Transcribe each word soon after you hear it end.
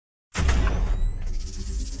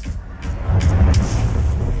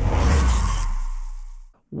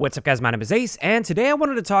What's up guys, my name is Ace, and today I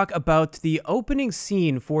wanted to talk about the opening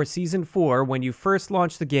scene for Season 4 when you first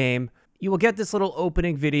launch the game. You will get this little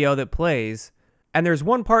opening video that plays, and there's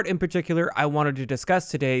one part in particular I wanted to discuss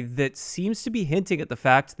today that seems to be hinting at the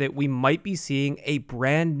fact that we might be seeing a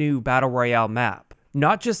brand new Battle Royale map.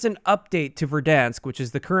 Not just an update to Verdansk, which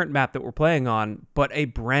is the current map that we're playing on, but a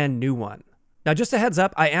brand new one. Now, just a heads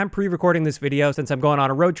up, I am pre-recording this video since I'm going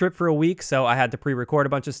on a road trip for a week, so I had to pre-record a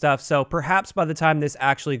bunch of stuff, so perhaps by the time this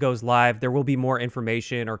actually goes live, there will be more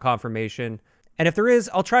information or confirmation, and if there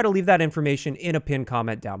is, I'll try to leave that information in a pinned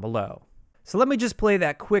comment down below. So let me just play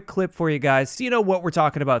that quick clip for you guys so you know what we're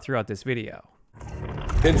talking about throughout this video.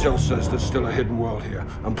 Intel says there's still a hidden world here,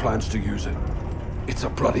 and plans to use it. It's a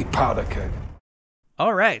bloody powder keg.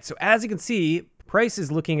 Alright, so as you can see, Price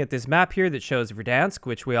is looking at this map here that shows Verdansk,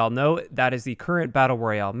 which we all know that is the current Battle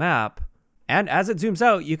Royale map. And as it zooms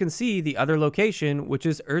out, you can see the other location, which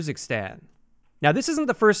is Urzikstan. Now, this isn't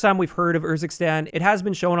the first time we've heard of Urzikstan. It has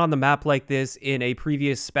been shown on the map like this in a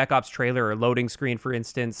previous Spec Ops trailer or loading screen, for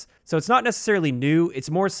instance. So it's not necessarily new.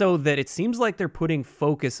 It's more so that it seems like they're putting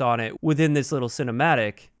focus on it within this little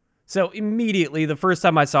cinematic. So immediately, the first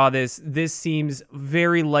time I saw this seems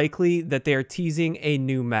very likely that they're teasing a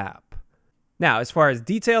new map. Now, as far as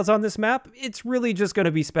details on this map, it's really just going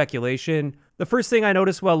to be speculation. The first thing I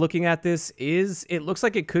noticed while looking at this is it looks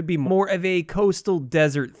like it could be more of a coastal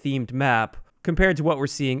desert themed map compared to what we're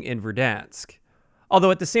seeing in Verdansk.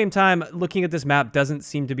 Although at the same time, looking at this map doesn't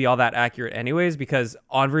seem to be all that accurate anyways, because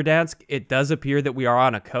on Verdansk, it does appear that we are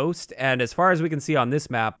on a coast, and as far as we can see on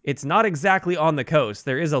this map, it's not exactly on the coast.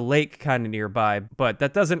 There is a lake kind of nearby, but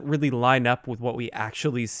that doesn't really line up with what we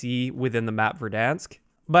actually see within the map Verdansk.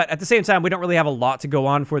 But at the same time, we don't really have a lot to go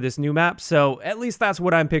on for this new map, so at least that's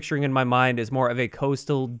what I'm picturing in my mind is more of a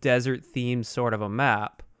coastal desert themed sort of a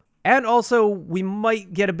map. And also, we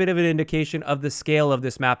might get a bit of an indication of the scale of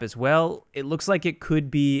this map as well. It looks like it could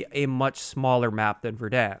be a much smaller map than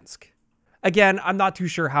Verdansk. Again, I'm not too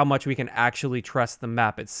sure how much we can actually trust the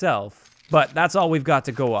map itself, but that's all we've got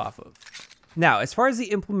to go off of. Now, as far as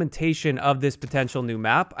the implementation of this potential new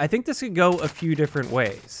map, I think this could go a few different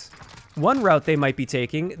ways. One route they might be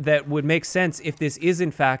taking that would make sense if this is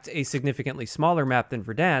in fact a significantly smaller map than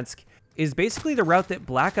Verdansk is basically the route that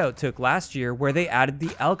Blackout took last year where they added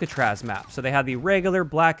the Alcatraz map. So they had the regular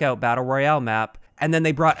Blackout Battle Royale map, and then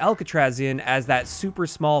they brought Alcatraz in as that super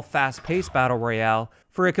small fast-paced Battle Royale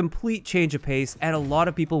for a complete change of pace, and a lot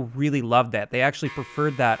of people really loved that. They actually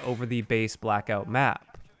preferred that over the base Blackout map.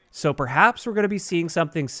 So perhaps we're going to be seeing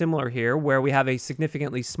something similar here where we have a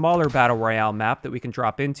significantly smaller Battle Royale map that we can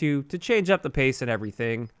drop into to change up the pace and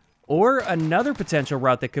everything. Or another potential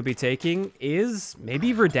route they could be taking is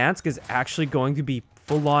maybe Verdansk is actually going to be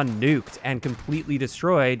full-on nuked and completely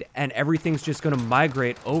destroyed, and everything's just going to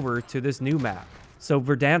migrate over to this new map. So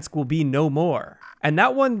Verdansk will be no more. And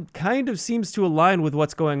that one kind of seems to align with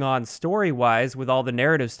what's going on story-wise with all the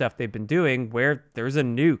narrative stuff they've been doing, where there's a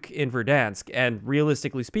nuke in Verdansk, and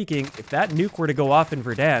realistically speaking, if that nuke were to go off in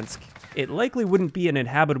Verdansk, it likely wouldn't be an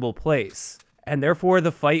inhabitable place, and therefore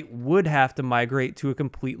the fight would have to migrate to a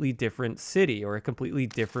completely different city or a completely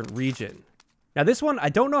different region. Now this one, I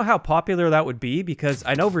don't know how popular that would be because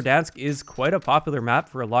I know Verdansk is quite a popular map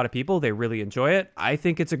for a lot of people. They really enjoy it. I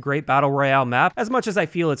think it's a great Battle Royale map. As much as I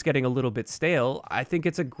feel it's getting a little bit stale, I think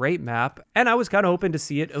it's a great map, and I was kind of hoping to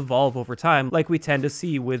see it evolve over time like we tend to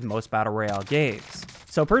see with most Battle Royale games.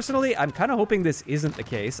 So personally, I'm kind of hoping this isn't the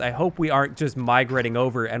case. I hope we aren't just migrating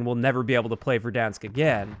over and we'll never be able to play Verdansk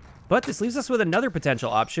again. But this leaves us with another potential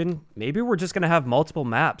option. Maybe we're just going to have multiple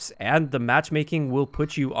maps, and the matchmaking will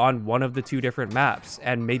put you on one of the two different maps,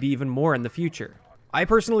 and maybe even more in the future. I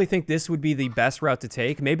personally think this would be the best route to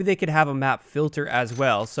take. Maybe they could have a map filter as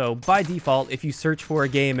well, so by default, if you search for a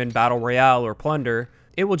game in Battle Royale or Plunder,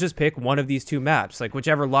 it will just pick one of these two maps. Like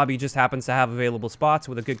whichever lobby just happens to have available spots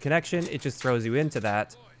with a good connection, it just throws you into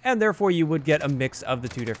that, and therefore you would get a mix of the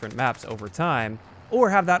two different maps over time. Or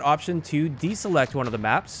have that option to deselect one of the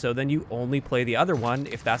maps, so then you only play the other one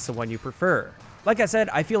if that's the one you prefer. Like I said,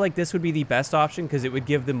 I feel like this would be the best option because it would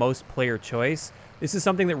give the most player choice. This is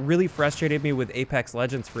something that really frustrated me with Apex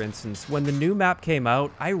Legends, for instance. When the new map came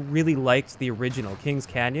out, I really liked the original Kings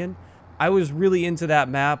Canyon. I was really into that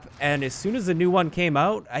map, and as soon as the new one came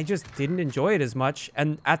out, I just didn't enjoy it as much,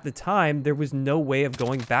 and at the time, there was no way of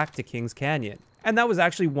going back to Kings Canyon. And that was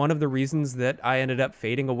actually one of the reasons that I ended up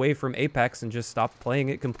fading away from Apex and just stopped playing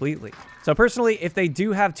it completely. So personally, if they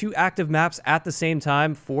do have two active maps at the same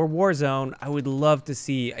time for Warzone, I would love to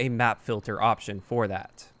see a map filter option for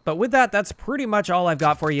that. But with that, that's pretty much all I've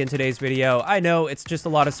got for you in today's video. I know it's just a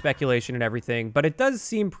lot of speculation and everything, but it does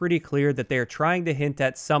seem pretty clear that they're trying to hint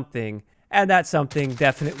at something, And that something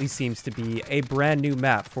definitely seems to be a brand new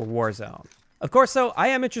map for Warzone. Of course, though, I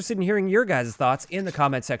am interested in hearing your guys' thoughts in the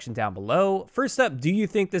comment section down below. First up, do you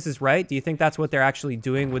think this is right? Do you think that's what they're actually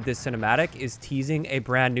doing with this cinematic, is teasing a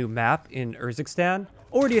brand new map in Urzikstan?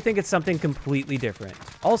 Or do you think it's something completely different?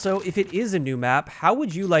 Also, if it is a new map, how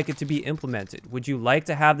would you like it to be implemented? Would you like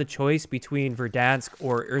to have the choice between Verdansk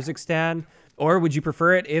or Urzikstan? Or would you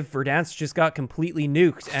prefer it if Verdansk just got completely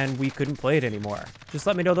nuked and we couldn't play it anymore? Just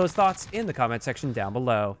let me know those thoughts in the comment section down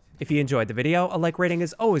below. If you enjoyed the video, a like rating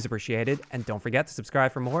is always appreciated, and don't forget to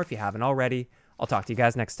subscribe for more if you haven't already. I'll talk to you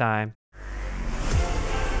guys next time.